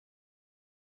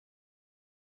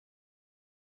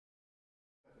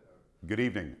Good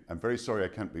evening. I'm very sorry I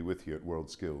can't be with you at World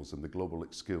Skills and the Global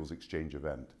Skills Exchange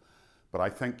event, but I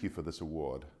thank you for this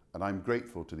award, and I'm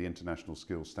grateful to the International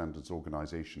Skills Standards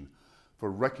Organization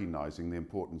for recognizing the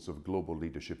importance of global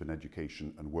leadership in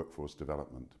education and workforce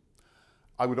development.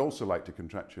 I would also like to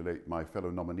congratulate my fellow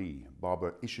nominee,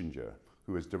 Barbara Ischinger,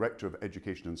 who as Director of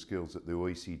Education and Skills at the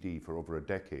OECD for over a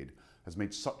decade, has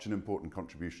made such an important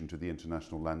contribution to the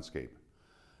international landscape.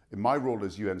 In my role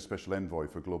as UN Special Envoy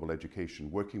for Global Education,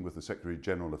 working with the Secretary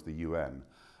General of the UN,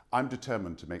 I'm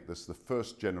determined to make this the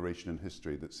first generation in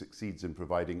history that succeeds in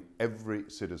providing every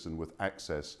citizen with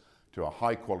access to a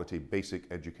high-quality basic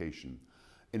education.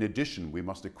 In addition, we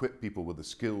must equip people with the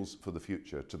skills for the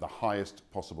future to the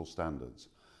highest possible standards.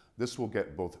 This will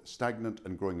get both stagnant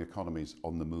and growing economies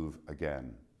on the move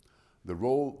again. The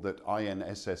role that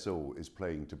INSSO is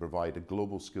playing to provide a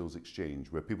global skills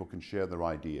exchange where people can share their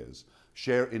ideas,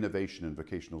 share innovation in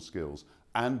vocational skills,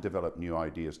 and develop new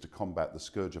ideas to combat the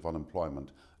scourge of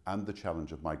unemployment and the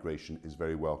challenge of migration is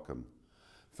very welcome.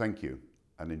 Thank you,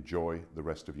 and enjoy the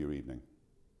rest of your evening.